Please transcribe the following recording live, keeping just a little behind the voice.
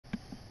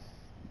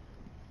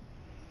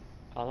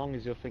How long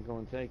is your thing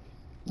going to take?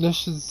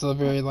 This is the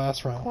very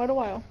last round. Quite a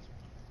while.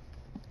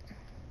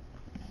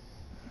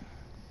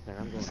 Man,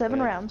 I'm going 7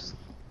 fast. rounds.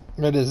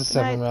 It is a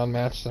 7-round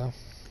match, though.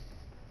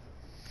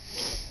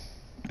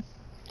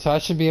 So I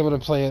should be able to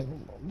play it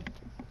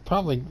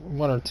probably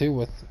 1 or 2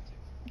 with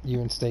you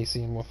and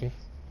Stacy and Wolfie.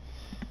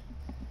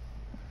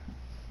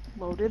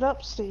 Load it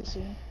up,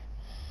 Stacy.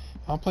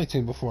 I'll play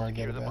 2 before I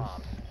get to bed.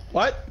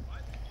 What?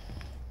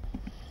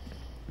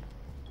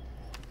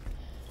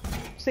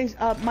 Stacy,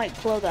 Mike,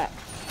 blow that.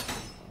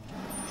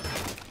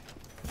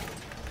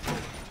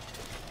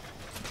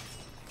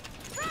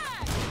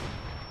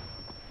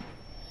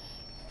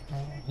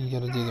 You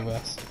gotta do the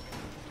rest.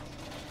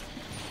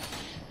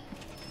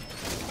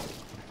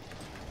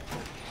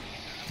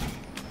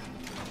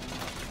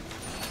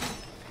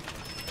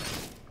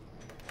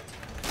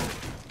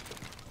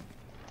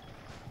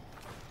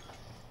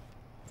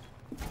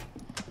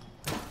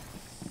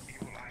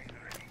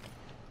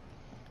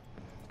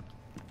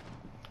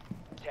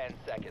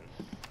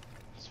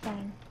 It's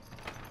fine.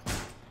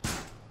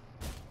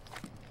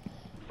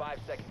 5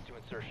 seconds to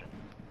insertion.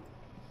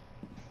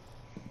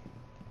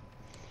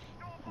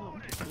 Oh,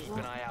 Keep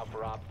an eye out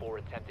for Op 4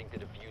 attempting to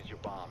defuse your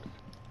bombs.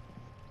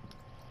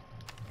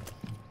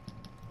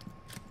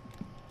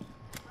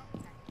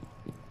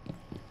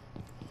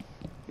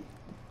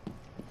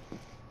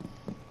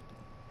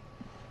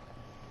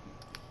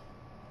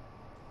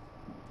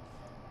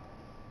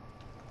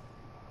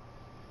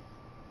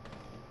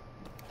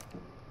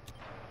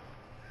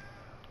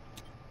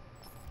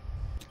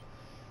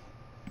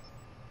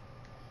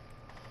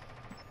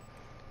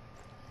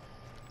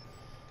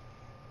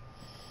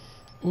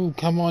 Ooh,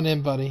 come on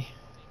in, buddy.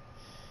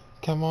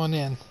 Come on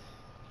in.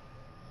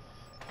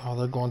 Oh,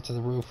 they're going to the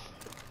roof.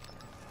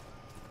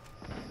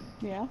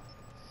 Yeah.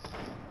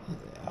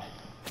 Yeah.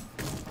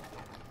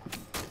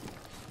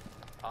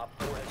 Op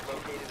 4 has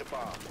located a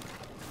bomb.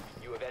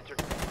 You have entered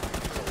the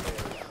control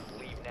area.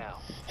 Leave now.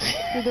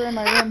 Dude, they're in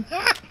my room.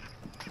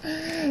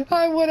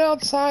 I went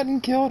outside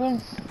and killed him.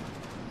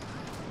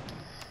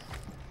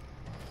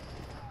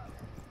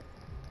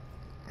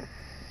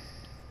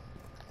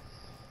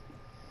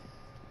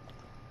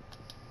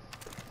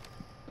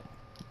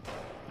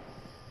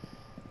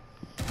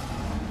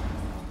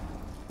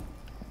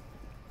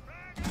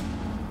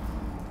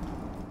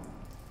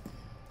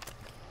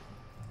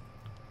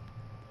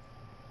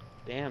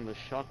 Damn, the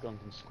shotgun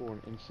can score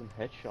an instant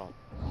headshot.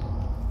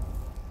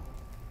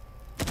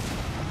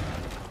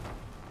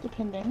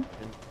 Depending.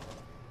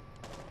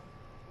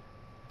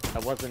 I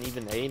wasn't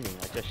even aiming,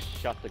 I just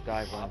shot the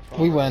guy right in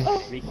front. We win.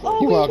 Recoil.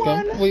 You're we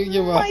welcome. won.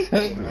 You're Mike.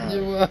 welcome.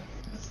 You're welcome.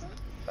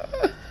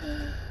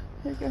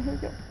 Here we go, here we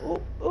go.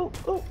 Oh, oh,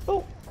 oh,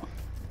 oh.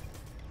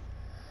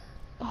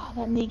 Oh,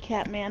 that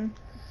kneecap, man.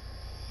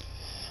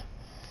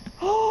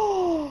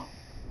 Oh,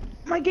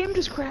 my game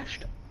just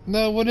crashed.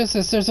 No, what is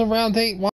this? There's a round 8.